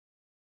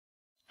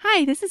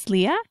Hi, this is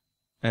Leah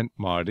and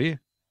Marty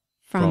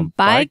from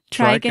Bike,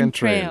 Trike and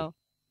Trail.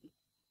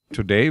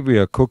 Today we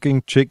are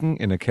cooking chicken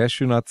in a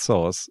cashew nut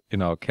sauce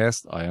in our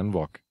cast iron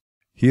wok.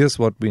 Here's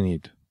what we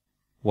need.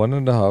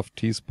 1½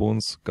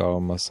 teaspoons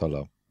garam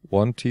masala,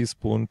 1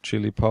 teaspoon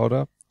chili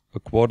powder,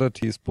 1/4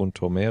 teaspoon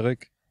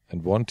turmeric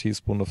and 1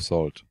 teaspoon of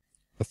salt,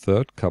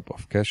 1/3 cup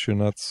of cashew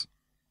nuts,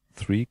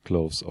 3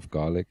 cloves of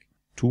garlic,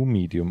 2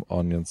 medium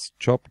onions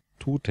chopped,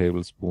 2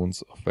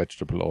 tablespoons of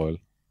vegetable oil,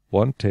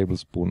 1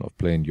 tablespoon of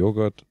plain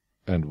yogurt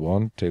and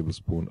 1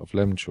 tablespoon of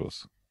lemon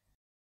juice.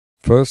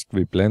 First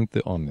we blend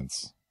the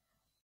onions.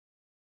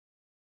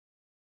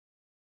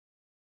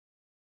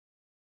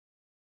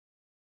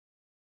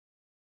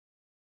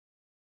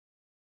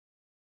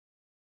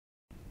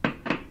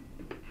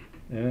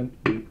 And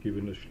we give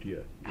it a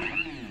stir.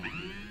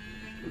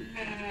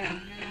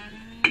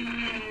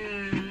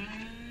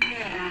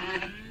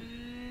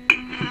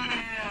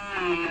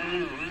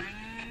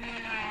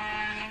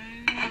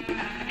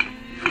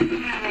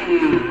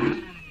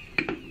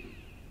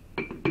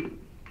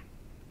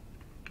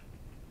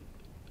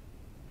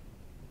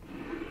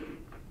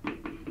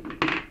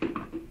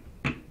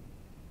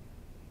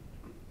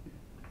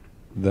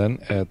 Then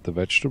add the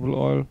vegetable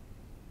oil,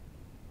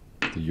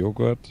 the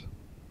yogurt,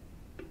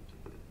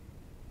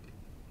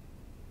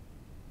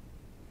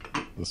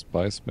 the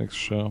spice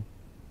mixture,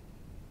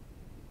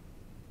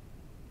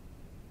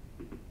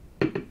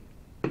 the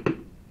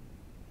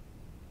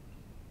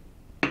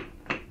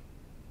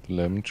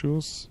lemon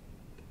juice,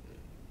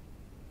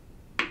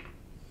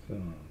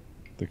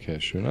 the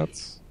cashew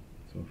nuts,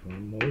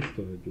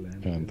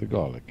 and the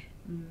garlic.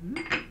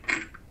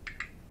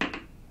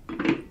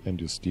 And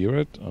you stir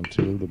it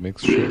until the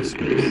mixture is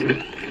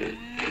smooth.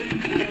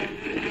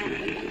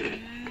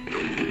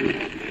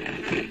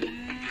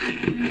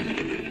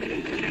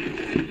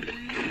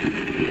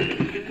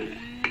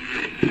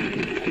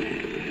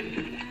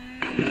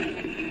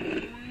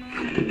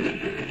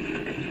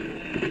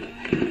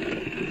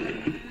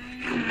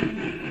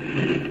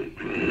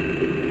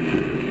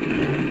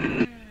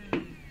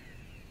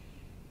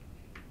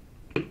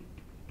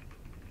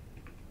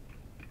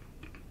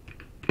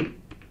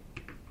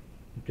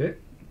 Okay.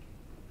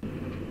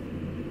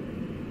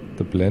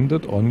 The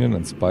blended onion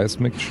and spice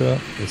mixture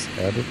is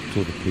added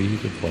to the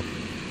preheated wok.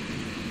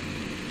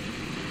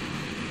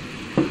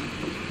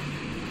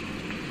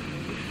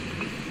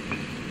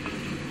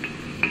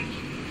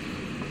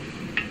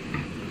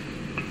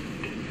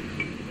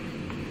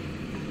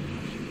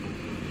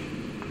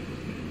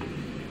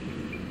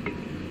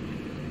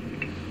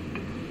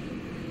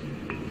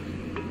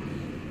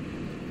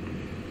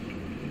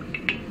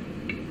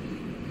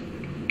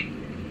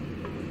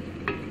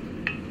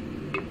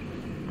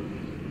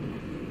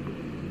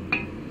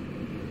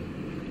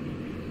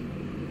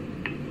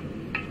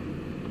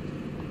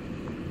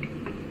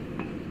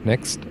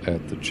 Next,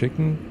 add the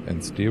chicken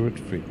and stir it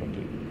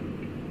frequently.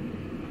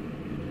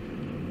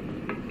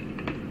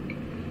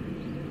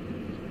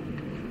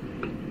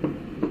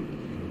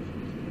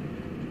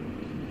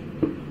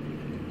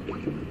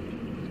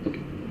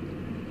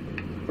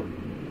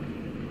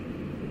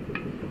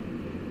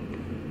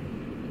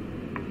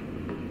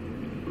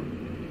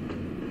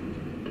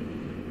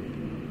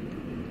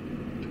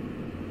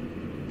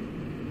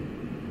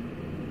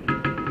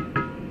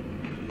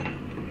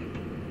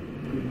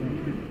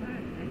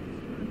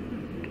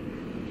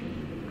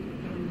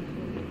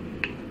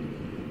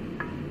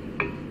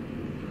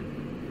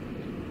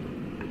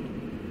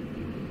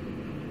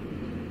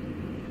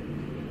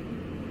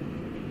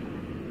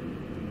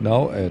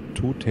 Now add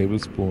 2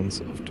 tablespoons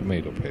of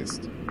tomato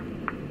paste.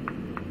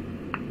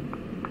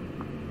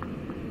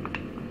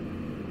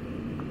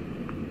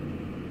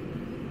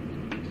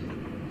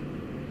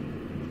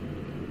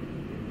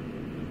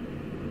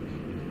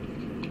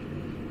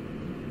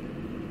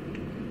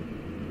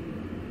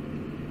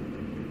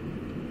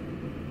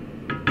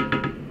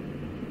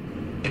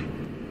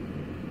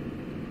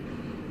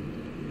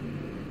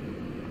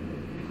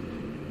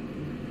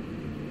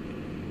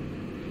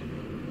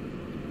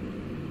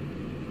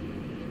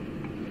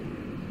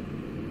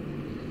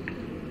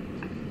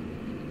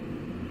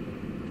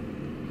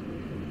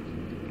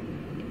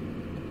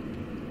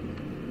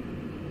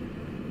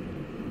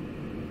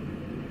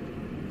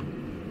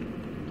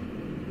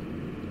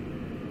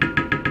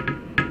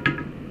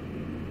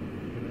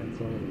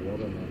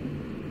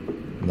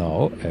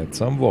 Now add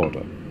some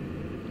water.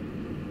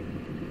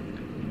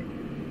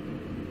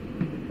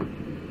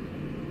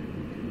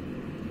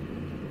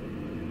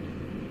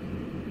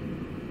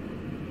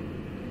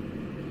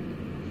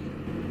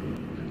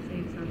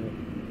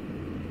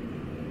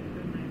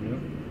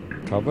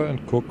 Cover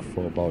and cook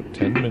for about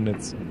 10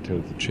 minutes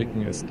until the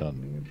chicken is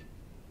done.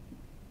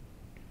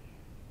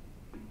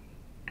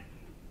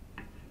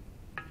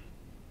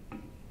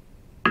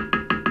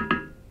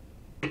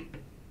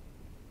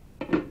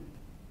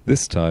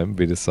 This time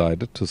we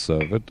decided to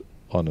serve it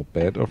on a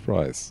bed of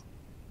rice.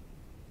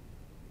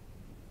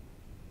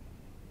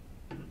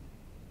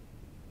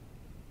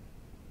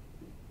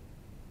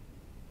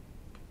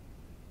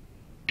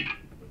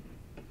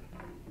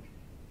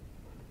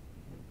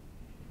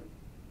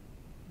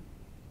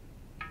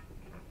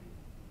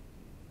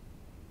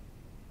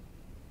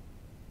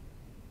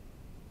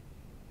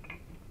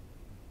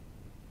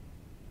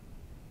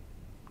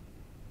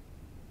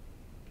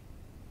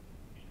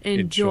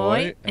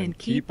 Enjoy and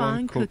keep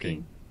on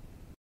cooking.